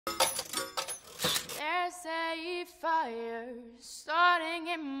There's a fire starting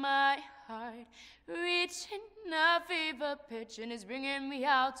in my heart, reaching a fever pitch and it's bringing me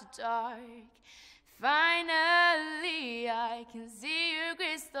out to dark. Finally, I can see you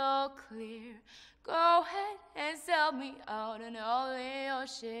crystal clear. Go ahead and sell me out and all in your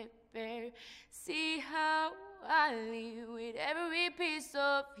ship bare. See how I leave with every piece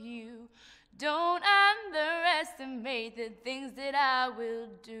of you. Don't underestimate the things that I will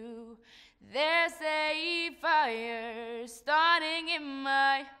do. There's a fire starting in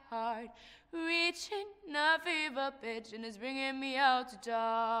my heart, reaching a fever pitch and it's bringing me out to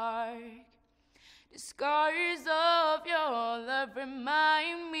dark. The scars of your love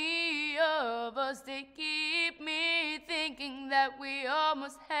remind me of us. They keep me thinking that we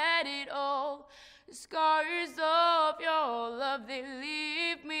almost had it all. The scars of your love, they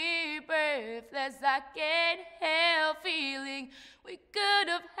leave me breathless. I can't help feeling we could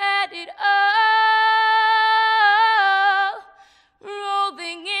have had it all.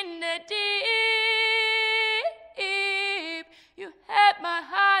 Rolling in the deep, you had my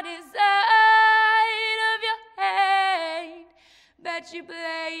heart inside of your hand, but you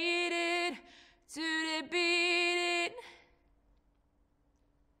played it to the beat.